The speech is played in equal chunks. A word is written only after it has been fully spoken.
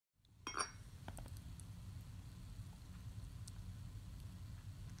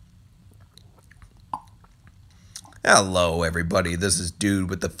Hello, everybody. This is Dude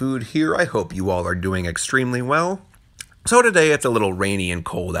with the Food here. I hope you all are doing extremely well. So today it's a little rainy and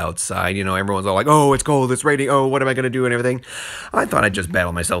cold outside. You know, everyone's all like, oh, it's cold, it's raining, oh, what am I going to do and everything. I thought I'd just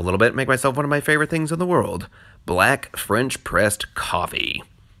battle myself a little bit and make myself one of my favorite things in the world. Black French pressed coffee.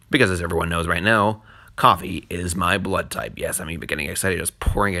 Because as everyone knows right now, coffee is my blood type. Yes, I'm even getting excited just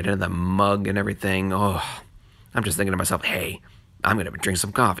pouring it into the mug and everything. Oh, I'm just thinking to myself, hey, I'm going to drink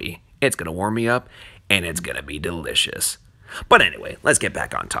some coffee. It's going to warm me up, and it's going to be delicious. But anyway, let's get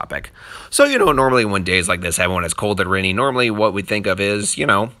back on topic. So, normally when days like this happen, when it's cold and rainy, normally what we think of is,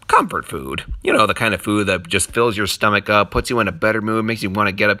 comfort food. The kind of food that just fills your stomach up, puts you in a better mood, makes you want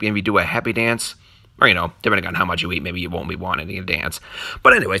to get up and maybe do a happy dance. Or, depending on how much you eat, maybe you won't be wanting to dance.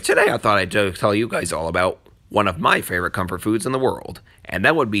 But anyways, today I thought I'd tell you guys all about one of my favorite comfort foods in the world. And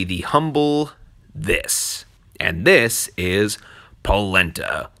that would be the humble this. And this is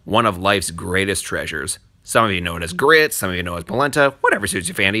polenta, one of life's greatest treasures. Some of you know it as grits, some of you know it as polenta, whatever suits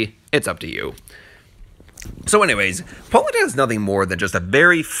you, Fandy. It's up to you. So anyways, polenta is nothing more than just a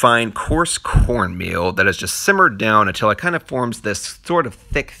very fine, coarse cornmeal that is just simmered down until it kind of forms this sort of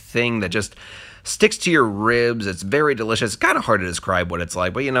thick thing that just sticks to your ribs. It's very delicious. It's kind of hard to describe what it's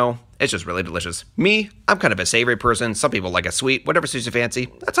like, but it's just really delicious. Me, I'm kind of a savory person. Some people like a sweet, whatever suits your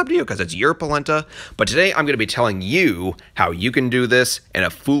fancy. That's up to you because it's your polenta. But today I'm going to be telling you how you can do this in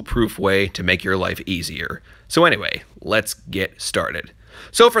a foolproof way to make your life easier. So anyway, let's get started.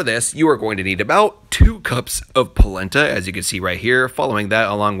 So for this, you are going to need about 2 cups of polenta, as you can see right here. Following that,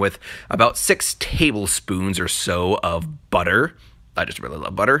 along with about 6 tablespoons or so of butter. I just really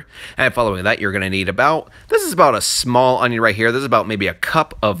love butter. And following that, you're going to need this is about a small onion right here. This is about maybe a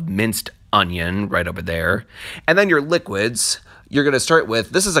cup of minced onion right over there. And then your liquids, you're going to start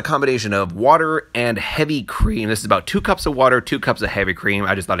with, this is a combination of water and heavy cream. This is about 2 cups of water, 2 cups of heavy cream.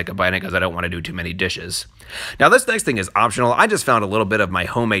 I just thought I'd combine it because I don't want to do too many dishes. Now this next thing is optional. I just found a little bit of my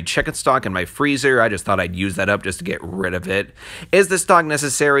homemade chicken stock in my freezer. I just thought I'd use that up just to get rid of it. Is this stock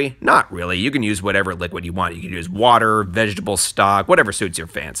necessary? Not really. You can use whatever liquid you want. You can use water, vegetable stock, whatever suits your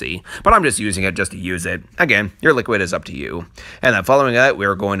fancy. But I'm just using it just to use it. Again, your liquid is up to you. And then following that,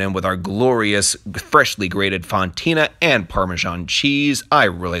 we're going in with our glorious, freshly grated Fontina and Parmesan cheese. I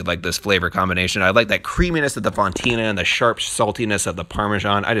really like this flavor combination. I like that creaminess of the Fontina and the sharp saltiness of the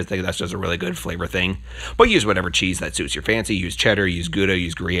Parmesan. I just think that's just a really good flavor thing. But use whatever cheese that suits your fancy. Use cheddar, use Gouda,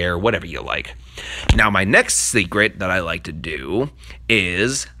 use Gruyere, whatever you like. Now, my next secret that I like to do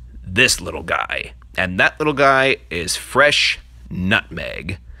is this little guy. And that little guy is fresh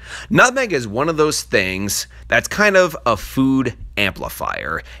nutmeg. Nutmeg is one of those things that's kind of a food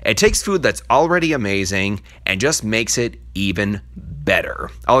amplifier. It takes food that's already amazing and just makes it even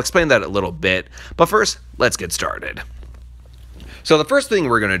better. I'll explain that a little bit, but first, let's get started. So the first thing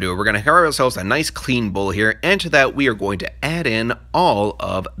we're going to do, we're going to have ourselves a nice clean bowl here, and to that we are going to add in all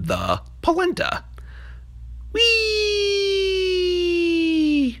of the polenta. Whee!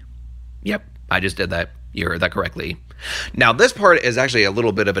 Yep, I just did that. You heard that correctly. Now this part is actually a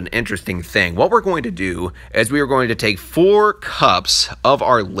little bit of an interesting thing. What we're going to do is we are going to take 4 cups of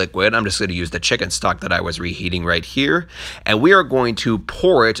our liquid. I'm just going to use the chicken stock that I was reheating right here, and we are going to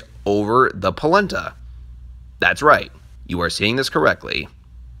pour it over the polenta. That's right. You are seeing this correctly.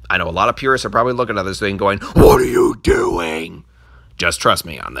 I know a lot of purists are probably looking at this thing going, what are you doing? Just trust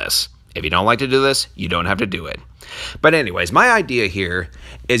me on this. If you don't like to do this, you don't have to do it. But anyways, my idea here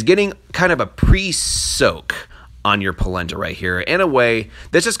is getting kind of a pre-soak on your polenta right here. In a way,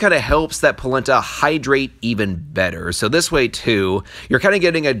 this just kind of helps that polenta hydrate even better. So this way too, you're kind of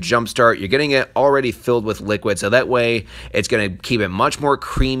getting a jump start. You're getting it already filled with liquid. So that way, it's going to keep it much more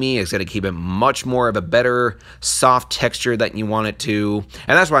creamy. It's going to keep it much more of a better soft texture that you want it to.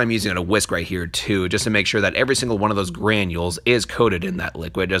 And that's why I'm using a whisk right here too, just to make sure that every single one of those granules is coated in that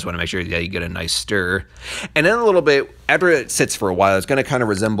liquid. Just want to make sure that you get a nice stir. And then a little bit, after it sits for a while, it's going to kind of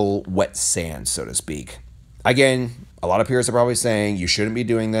resemble wet sand, so to speak. Again, a lot of purists are probably saying you shouldn't be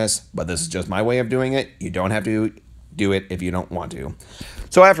doing this, but this is just my way of doing it. You don't have to do it if you don't want to.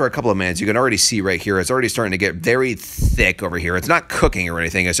 So after a couple of minutes, you can already see right here, it's already starting to get very thick over here. It's not cooking or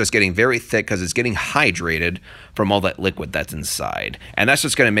anything. It's just getting very thick because it's getting hydrated from all that liquid that's inside. And that's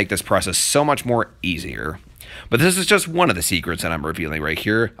just going to make this process so much more easier. But this is just one of the secrets that I'm revealing right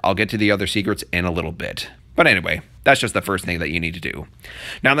here. I'll get to the other secrets in a little bit. But anyway, that's just the first thing that you need to do.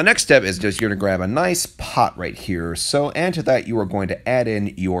 Now, the next step is just you're going to grab a nice pot right here. So, and to that, you are going to add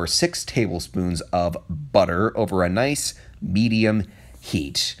in your 6 tablespoons of butter over a nice medium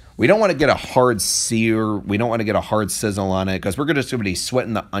heat. We don't want to get a hard sear. We don't want to get a hard sizzle on it because we're just going to be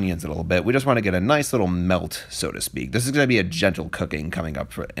sweating the onions a little bit. We just want to get a nice little melt, so to speak. This is going to be a gentle cooking coming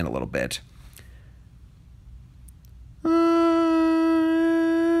up in a little bit.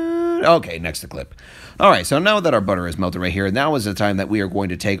 Okay, next to clip. All right, so now that our butter is melted right here, now is the time that we are going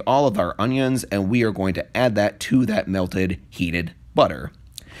to take all of our onions and we are going to add that to that melted, heated butter.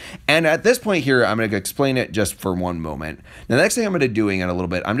 And at this point here, I'm going to explain it just for one moment. The next thing I'm going to be doing in a little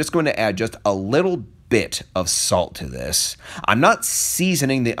bit, I'm just going to add just a little bit of salt to this. I'm not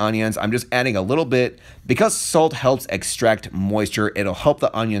seasoning the onions, I'm just adding a little bit. Because salt helps extract moisture, it'll help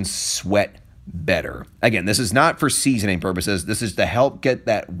the onions sweat better. Again, this is not for seasoning purposes. This is to help get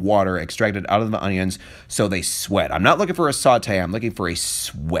that water extracted out of the onions so they sweat. I'm not looking for a saute, I'm looking for a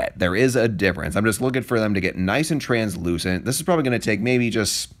sweat. There is a difference. I'm just looking for them to get nice and translucent. This is probably going to take maybe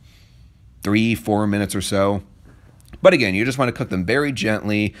just 3-4 minutes or so. But again, you just want to cook them very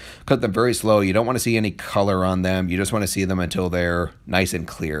gently, cook them very slow. You don't want to see any color on them. You just want to see them until they're nice and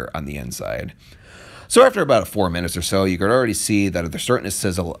clear on the inside. So after about 4 minutes or so, you can already see that they're starting to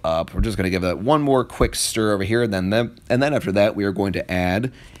sizzle up. We're just going to give that one more quick stir over here. And then after that, we are going to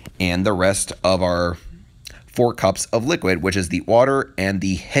add in the rest of our 4 cups of liquid, which is the water and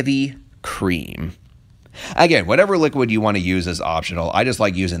the heavy cream. Again, whatever liquid you want to use is optional. I just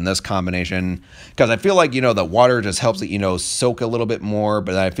like using this combination because I feel like, the water just helps it, soak a little bit more.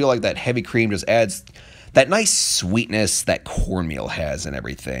 But I feel like that heavy cream just adds that nice sweetness that cornmeal has and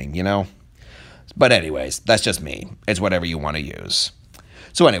everything, But anyways, that's just me. It's whatever you want to use.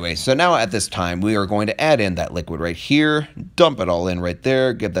 So anyway, so now at this time, we are going to add in that liquid right here, dump it all in right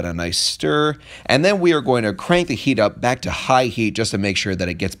there, give that a nice stir, and then we are going to crank the heat up back to high heat just to make sure that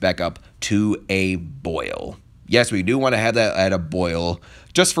it gets back up to a boil. Yes, we do want to have that at a boil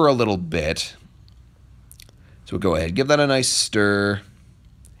just for a little bit. So we'll go ahead, give that a nice stir.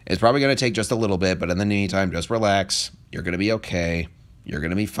 It's probably going to take just a little bit, but in the meantime, just relax. You're going to be okay. You're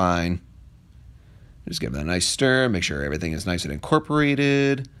going to be fine. Just give that a nice stir, make sure everything is nice and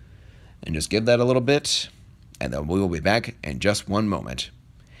incorporated, and just give that a little bit, and then we will be back in just one moment.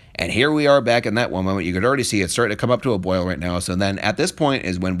 And here we are back in that one moment. You could already see it's starting to come up to a boil right now. So then at this point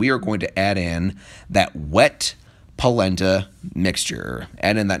is when we are going to add in that wet polenta mixture.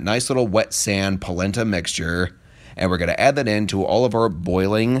 Add in that nice little wet sand polenta mixture, and we're going to add that into all of our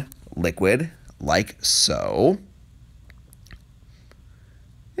boiling liquid like so.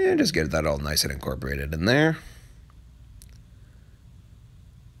 And just get that all nice and incorporated in there.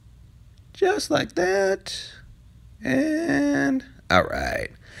 Just like that. And all right.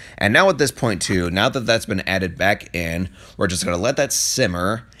 And now at this point too, now that that's been added back in, we're just going to let that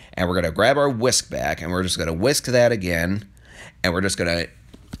simmer. And we're going to grab our whisk back. And we're just going to whisk that again. And we're just going to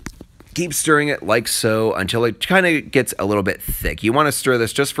keep stirring it like so until it kind of gets a little bit thick. You want to stir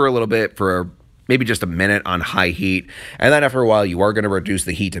this just for a little bit, for maybe just a minute on high heat. And then after a while, you are going to reduce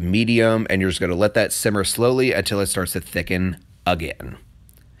the heat to medium, and you're just going to let that simmer slowly until it starts to thicken again.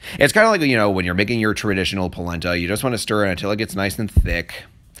 It's kind of like, when you're making your traditional polenta, you just want to stir it until it gets nice and thick.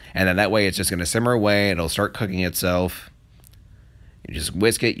 And then that way it's just going to simmer away, and it'll start cooking itself. You just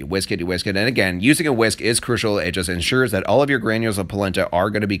whisk it, you whisk it, you whisk it. And again, using a whisk is crucial. It just ensures that all of your granules of polenta are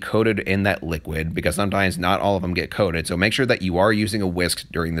going to be coated in that liquid, because sometimes not all of them get coated. So make sure that you are using a whisk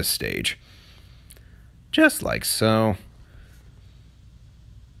during this stage. Just like so.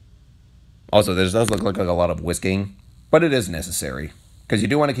 Also, this does look like a lot of whisking, but it is necessary. Because you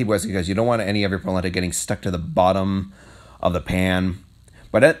do want to keep whisking, because you don't want any of your polenta getting stuck to the bottom of the pan.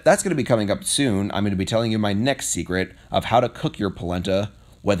 But that's going to be coming up soon. I'm going to be telling you my next secret of how to cook your polenta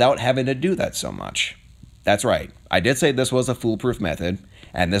without having to do that so much. That's right. I did say this was a foolproof method,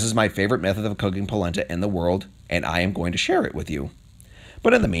 and this is my favorite method of cooking polenta in the world, and I am going to share it with you.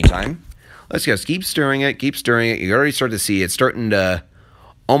 But in the meantime, let's just keep stirring it, keep stirring it. You already start to see it's starting to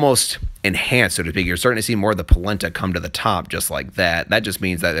almost enhance, so to speak. You're starting to see more of the polenta come to the top just like that. That just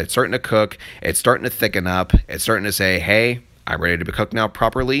means that it's starting to cook, it's starting to thicken up, it's starting to say, hey, I'm ready to be cooked now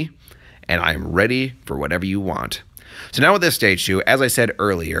properly, and I'm ready for whatever you want. So now at this stage too, as I said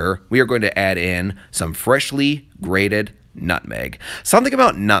earlier, we are going to add in some freshly grated nutmeg. Something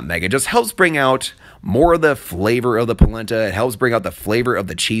about nutmeg, it just helps bring out more of the flavor of the polenta. It helps bring out the flavor of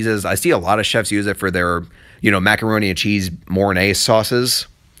the cheeses. I see a lot of chefs use it for their, macaroni and cheese Mornay sauces.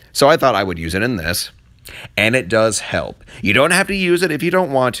 So I thought I would use it in this. And it does help. You don't have to use it if you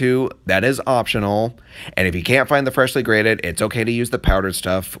don't want to. That is optional. And if you can't find the freshly grated, it's okay to use the powdered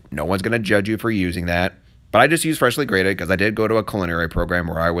stuff. No one's going to judge you for using that. But I just use freshly grated because I did go to a culinary program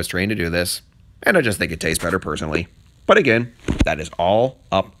where I was trained to do this. And I just think it tastes better personally. But again, that is all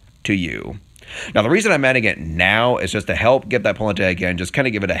up to you. Now, the reason I'm adding it now is just to help get that polenta again, just kind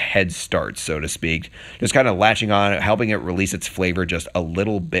of give it a head start, so to speak. Just kind of latching on it, helping it release its flavor just a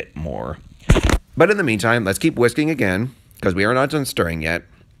little bit more. But in the meantime, let's keep whisking again, because we are not done stirring yet.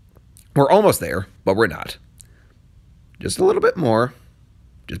 We're almost there, but we're not. Just a little bit more.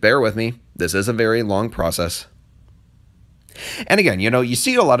 Just bear with me. This is a very long process. And again, you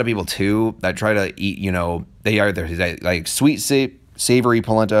see a lot of people too that try to eat, they are like sweet, savory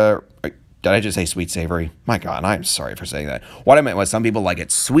polenta. Did I just say sweet savory? My God, I'm sorry for saying that. What I meant was some people like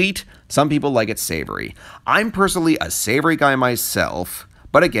it sweet, some people like it savory. I'm personally a savory guy myself,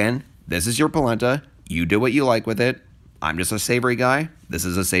 but again, this is your polenta. You do what you like with it. I'm just a savory guy. This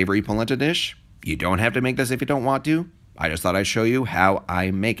is a savory polenta dish. You don't have to make this if you don't want to. I just thought I'd show you how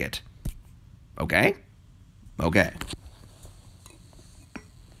I make it. Okay? Okay.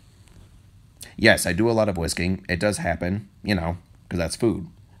 Yes, I do a lot of whisking. It does happen, because that's food.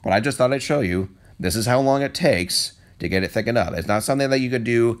 But I just thought I'd show you, this is how long it takes to get it thickened up. It's not something that you could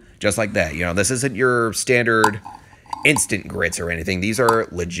do just like that. This isn't your standard instant grits or anything. These are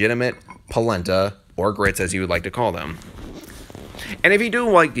legitimate polenta, or grits as you would like to call them. And if you do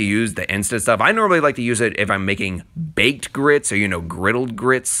like to use the instant stuff, I normally like to use it if I'm making baked grits or, griddled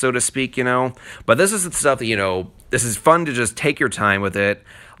grits, so to speak, But this is the stuff that, this is fun to just take your time with it.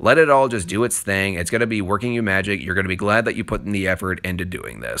 Let it all just do its thing. It's going to be working you magic. You're going to be glad that you put in the effort into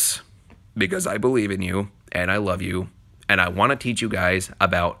doing this. Because I believe in you, and I love you, and I want to teach you guys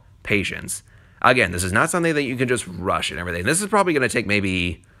about patience. Again, this is not something that you can just rush and everything. This is probably going to take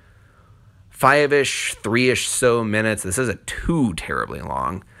maybe 5-ish, 3-ish so minutes. This isn't too terribly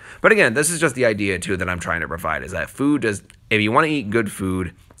long. But again, this is just the idea too that I'm trying to provide, is that food does, if you want to eat good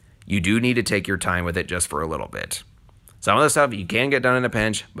food, you do need to take your time with it just for a little bit. Some of the stuff you can get done in a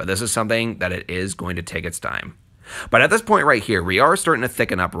pinch, but this is something that it is going to take its time. But at this point right here, we are starting to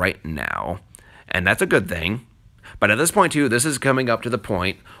thicken up right now, and that's a good thing. But at this point too, this is coming up to the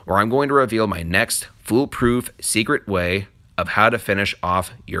point where I'm going to reveal my next foolproof secret way of how to finish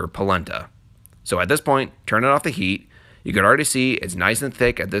off your polenta. So at this point, turn it off the heat. You can already see it's nice and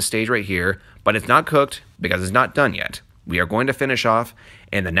thick at this stage right here, but it's not cooked because it's not done yet. We are going to finish off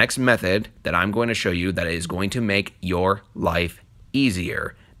in the next method that I'm going to show you that is going to make your life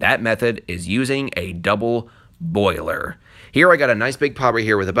easier. That method is using a double boiler. Here I got a nice big pot right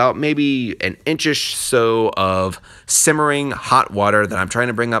here with about maybe an inch-ish so of simmering hot water that I'm trying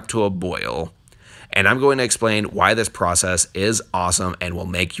to bring up to a boil. And I'm going to explain why this process is awesome and will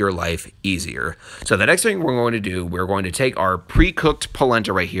make your life easier. So the next thing we're going to do, we're going to take our pre-cooked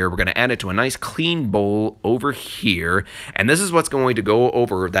polenta right here. We're going to add it to a nice clean bowl over here. And this is what's going to go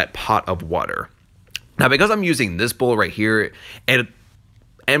over that pot of water. Now, because I'm using this bowl right here,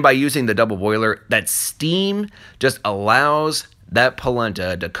 and by using the double boiler, that steam just allows that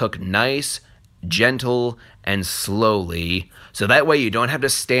polenta to cook nice, gentle, and slowly. So that way you don't have to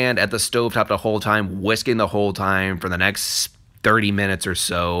stand at the stovetop the whole time, whisking the whole time for the next 30 minutes or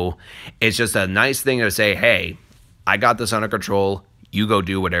so. It's just a nice thing to say, hey, I got this under control. You go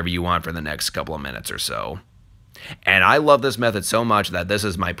do whatever you want for the next couple of minutes or so. And I love this method so much that this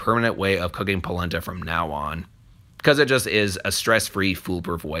is my permanent way of cooking polenta from now on, because it just is a stress-free,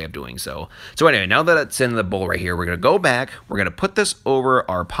 foolproof way of doing so. So anyway, now that it's in the bowl right here, we're going to go back. We're going to put this over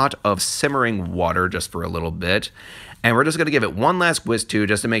our pot of simmering water just for a little bit. And we're just going to give it one last whisk too,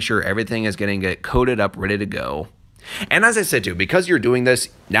 just to make sure everything is going to get coated up, ready to go. And as I said too, because you're doing this,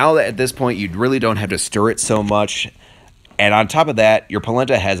 now that at this point you really don't have to stir it so much. And on top of that, your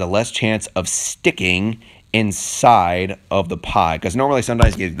polenta has a less chance of sticking inside of the pot. Because normally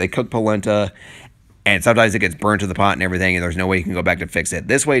sometimes they cook polenta and sometimes it gets burnt to the pot and everything, and there's no way you can go back to fix it.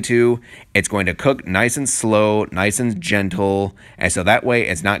 This way, too, it's going to cook nice and slow, nice and gentle, and so that way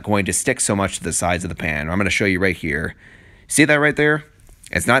it's not going to stick so much to the sides of the pan. I'm going to show you right here. See that right there?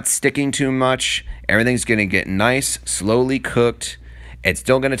 It's not sticking too much. Everything's going to get nice, slowly cooked. It's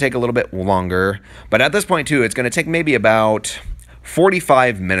still going to take a little bit longer, but at this point, too, it's going to take maybe about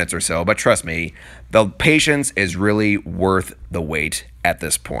 45 minutes or so, but trust me, the patience is really worth the wait at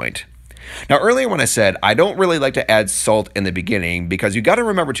this point. Now, earlier when I said I don't really like to add salt in the beginning, because you got to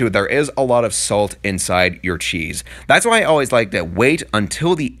remember too, there is a lot of salt inside your cheese. That's why I always like to wait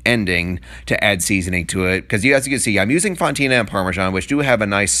until the ending to add seasoning to it, because as you can see, I'm using Fontina and Parmesan, which do have a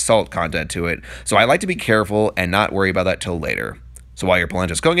nice salt content to it. So I like to be careful and not worry about that till later. So while your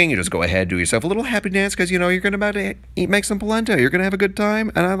polenta is cooking, you just go ahead, do yourself a little happy dance, because you're going to make some polenta. You're going to have a good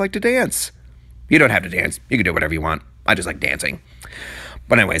time, and I like to dance. You don't have to dance. You can do whatever you want. I just like dancing.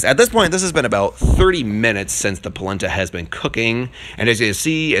 But anyways, at this point, this has been about 30 minutes since the polenta has been cooking. And as you can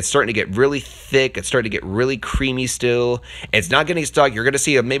see, it's starting to get really thick. It's starting to get really creamy still. It's not getting stuck. You're going to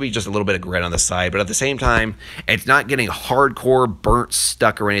see maybe just a little bit of grit on the side. But at the same time, it's not getting hardcore burnt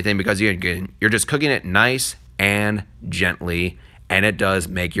stuck or anything, because you're just cooking it nice and gently. And it does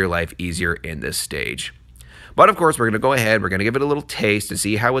make your life easier in this stage. But of course, we're going to go ahead. We're going to give it a little taste to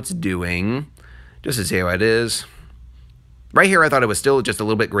see how it's doing, just to see how it is. Right here, I thought it was still just a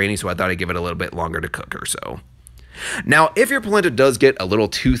little bit grainy, so I thought I'd give it a little bit longer to cook or so. Now, if your polenta does get a little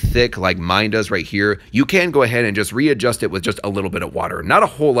too thick like mine does right here, you can go ahead and just readjust it with just a little bit of water. Not a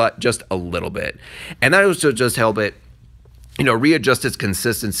whole lot, just a little bit. And that was to just help it, readjust its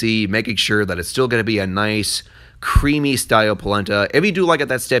consistency, making sure that it's still going to be a nice, creamy style polenta. If you do like it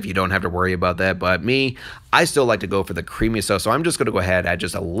that stiff, you don't have to worry about that. But me, I still like to go for the creamy stuff. So I'm just going to go ahead and add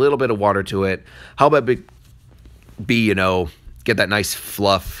just a little bit of water to it. How about get that nice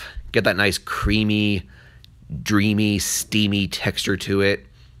fluff, get that nice creamy, dreamy, steamy texture to it.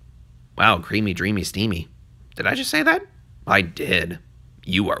 Wow, creamy, dreamy, steamy. Did I just say that? I did.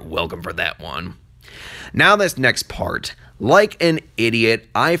 You are welcome for that one. Now this next part. Like an idiot,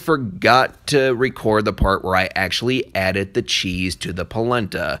 I forgot to record the part where I actually added the cheese to the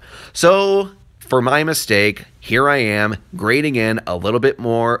polenta. So, for my mistake, here I am grating in a little bit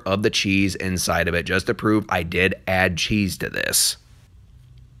more of the cheese inside of it just to prove I did add cheese to this.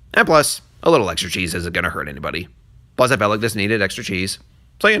 And plus, a little extra cheese isn't going to hurt anybody. Plus, I felt like this needed extra cheese.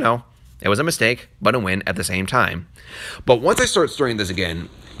 So, it was a mistake, but a win at the same time. But once I start stirring this again,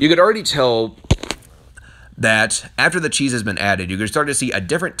 you could already tell that after the cheese has been added, you can start to see a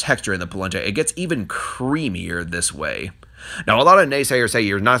different texture in the polenta. It gets even creamier this way. Now, a lot of naysayers say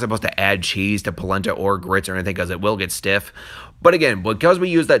you're not supposed to add cheese to polenta or grits or anything because it will get stiff. But again, because we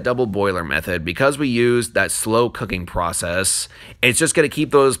use that double boiler method, because we use that slow cooking process, it's just going to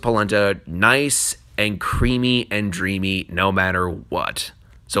keep those polenta nice and creamy and dreamy no matter what.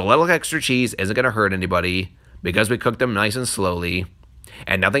 So a little extra cheese isn't going to hurt anybody because we cooked them nice and slowly.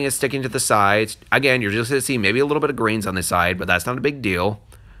 And nothing is sticking to the sides. Again, you're just going to see maybe a little bit of grains on the side, but that's not a big deal.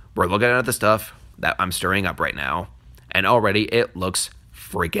 We're looking at the stuff that I'm stirring up right now. And already it looks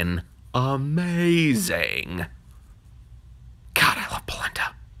freaking amazing. God, I love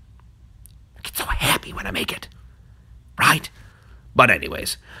polenta. I get so happy when I make it. Right? But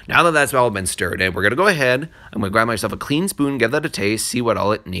anyways, now that that's all been stirred in, we're going to go ahead. I'm going to grab myself a clean spoon, give that a taste, see what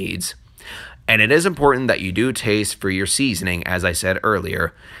all it needs. And it is important that you do taste for your seasoning, as I said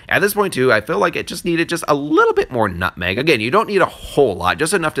earlier. At this point, too, I feel like it just needed just a little bit more nutmeg. Again, you don't need a whole lot,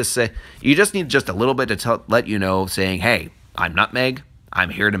 just enough to say, you just need just a little bit to let you know, saying, hey, I'm nutmeg. I'm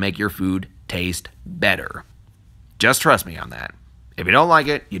here to make your food taste better. Just trust me on that. If you don't like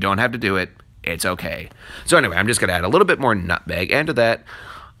it, you don't have to do it. It's okay. So anyway, I'm just going to add a little bit more nutmeg. And to that,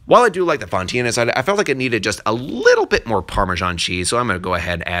 while I do like the Fontina side, I felt like it needed just a little bit more Parmesan cheese, so I'm going to go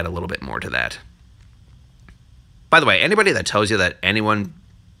ahead and add a little bit more to that. By the way, anybody that tells you that anyone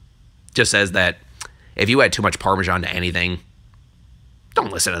just says that if you add too much Parmesan to anything,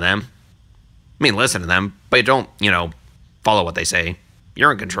 don't listen to them. I mean, listen to them, but don't, follow what they say.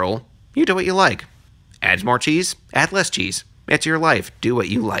 You're in control. You do what you like. Add more cheese, add less cheese. It's your life. Do what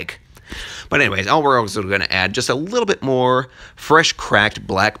you like. But anyways, we're also going to add just a little bit more fresh cracked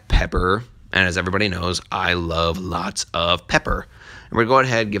black pepper. And as everybody knows, I love lots of pepper. And we're going to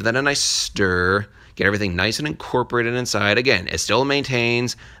go ahead and give that a nice stir. Get everything nice and incorporated inside. Again, it still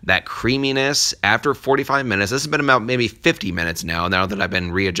maintains that creaminess after 45 minutes. This has been about maybe 50 minutes now that I've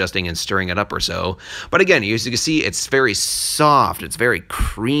been readjusting and stirring it up or so. But again, as you can see, it's very soft. It's very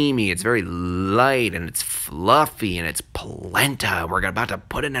creamy. It's very light, and it's fluffy, and it's polenta. We're about to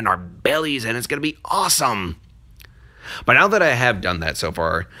put it in our bellies, and it's going to be awesome. But now that I have done that so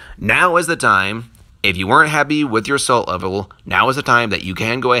far, now is the time. If you weren't happy with your salt level, now is the time that you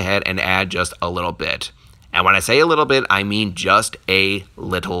can go ahead and add just a little bit. And when I say a little bit, I mean just a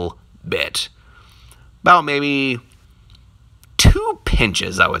little bit. About maybe 2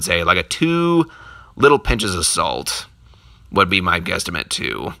 pinches, I would say. Like 2 little pinches of salt would be my guesstimate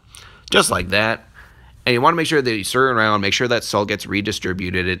too. Just like that. And you want to make sure that you stir around, make sure that salt gets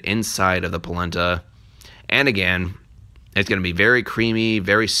redistributed inside of the polenta. And again, it's going to be very creamy,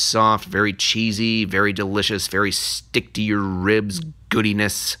 very soft, very cheesy, very delicious, very stick to your ribs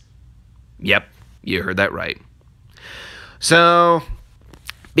goodiness. Yep, you heard that right. So,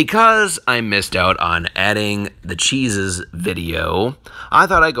 because I missed out on adding the cheeses video, I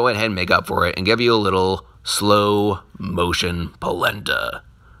thought I'd go ahead and make up for it and give you a little slow motion polenta.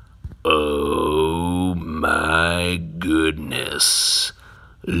 Oh my goodness.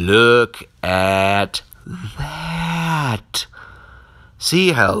 Look at that.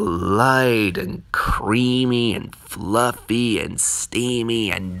 See how light and creamy and fluffy and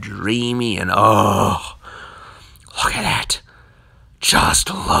steamy and dreamy and oh, look at that. Just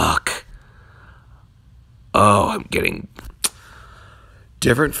look. Oh, I'm getting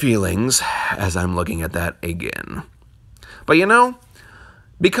different feelings as I'm looking at that again. But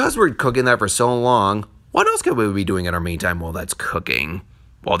because we're cooking that for so long, what else could we be doing in our meantime while that's cooking?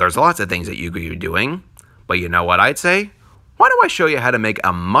 Well, there's lots of things that you could be doing. But you know what I'd say? why don't I show you how to make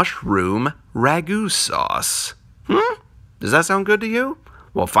a mushroom ragu sauce? Does that sound good to you?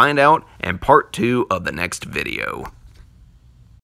 We'll find out in part 2 of the next video.